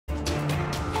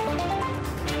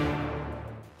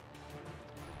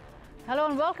Hello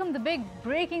and welcome. The big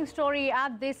breaking story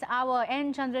at this hour.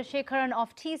 Chandrasekaran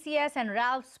of TCS and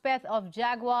Ralf Speth of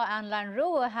Jaguar and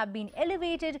Landrover have been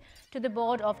elevated to the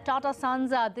board of Tata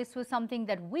Sons. This was something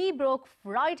that we broke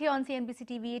right here on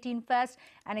CNBC-TV18 first.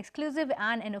 An exclusive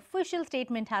and an official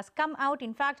statement has come out.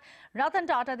 In fact, Ratan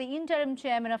Tata, the interim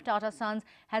chairman of Tata Sons,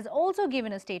 has also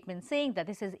given a statement saying that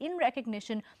this is in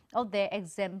recognition of their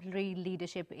exemplary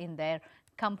leadership in their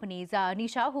companies.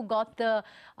 Nisha, who got the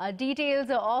details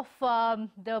of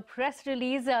the press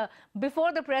release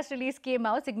before the press release came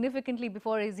out, significantly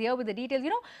before, is here with the details.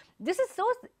 This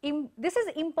is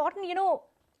important,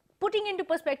 putting into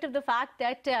perspective the fact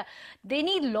that they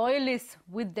need loyalists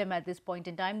with them at this point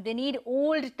in time. They need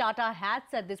old Tata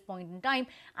hats at this point in time.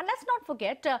 And let's not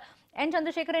forget,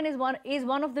 Chandrasekaran is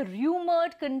one of the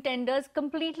rumoured contenders,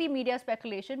 completely media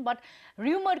speculation, but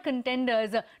rumoured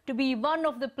contenders to be one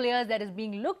of the players that is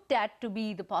being looked at to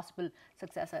be the possible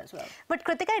successor as well. But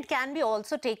Kritika, it can be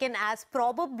also taken as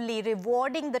probably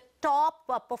rewarding the top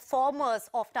performers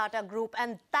of Tata Group,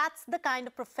 and that's the kind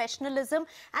of professionalism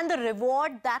and the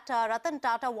reward that Ratan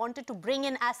Tata wanted to bring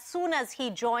in as soon as he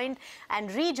joined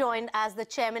and rejoined as the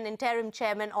interim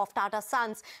chairman of Tata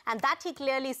Sons. And that he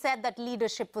clearly said that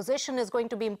leadership position is going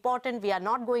to be important. We are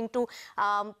not going to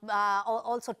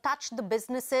also touch the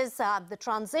businesses. The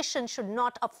transition should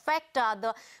not affect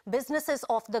the businesses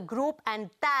of the group, and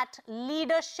that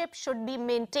leadership should be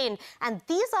maintained. And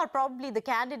these are probably the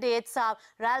candidates,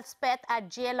 Ralf Speth at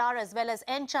JLR as well as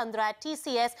N. Chandra at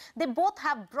TCS. They both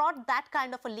have brought that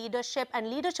kind of a leadership and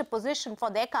leadership position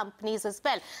for their companies as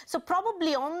well. So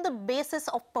probably on the basis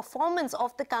of performance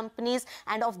of the companies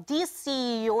and of these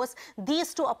CEOs,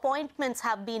 these two appointments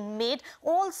have been made.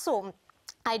 Also,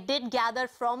 I did gather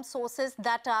from sources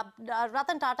that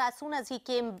Ratan Tata, as soon as he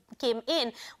came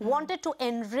in, wanted to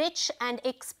enrich and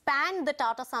expand the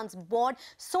Tata Sons board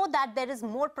so that there is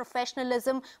more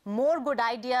professionalism, more good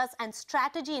ideas and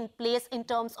strategy in place in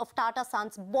terms of Tata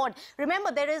Sons board.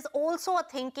 Remember, there is also a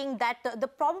thinking that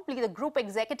probably the Group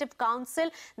Executive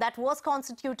Council that was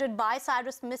constituted by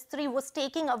Cyrus Mistry was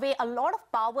taking away a lot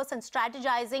of powers and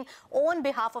strategizing on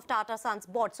behalf of Tata Sons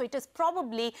board. So it is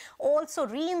probably also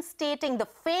reinstating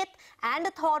the faith and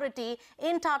authority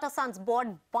in Tata Sons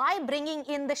board by bringing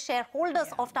in the shareholders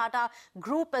of Tata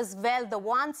Group as well, the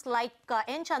ones like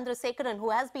N. Chandrasekaran, who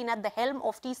has been at the helm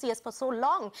of TCS for so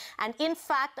long. And in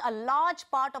fact, a large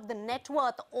part of the net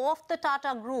worth of the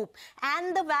Tata Group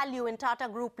and the value in Tata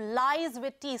Group lies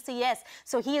with TCS.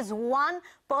 So he is one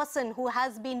person who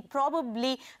has been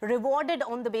probably rewarded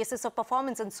on the basis of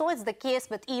performance, and so is the case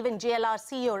with even JLR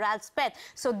CEO Ralf Speth.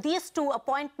 So these two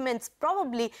appointments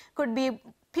probably could be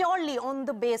purely on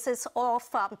the basis of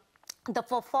the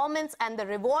performance and the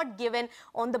reward given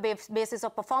on the basis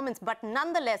of performance. But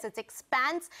nonetheless, it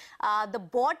expands the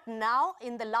board now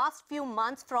in the last few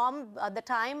months from the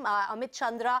time Amit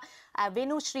Chandra,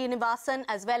 Venu Srinivasan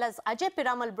as well as Ajay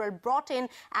Piramal were brought in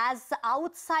as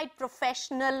outside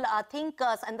professional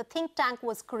thinkers, and the think tank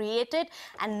was created,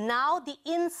 and now the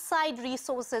inside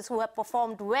resources who have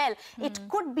performed well. It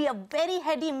could be a very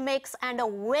heady mix and a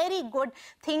very good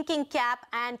thinking cap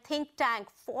and think tank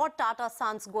for Tata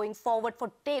Sons going forward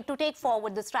to take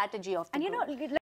forward the strategy of the group.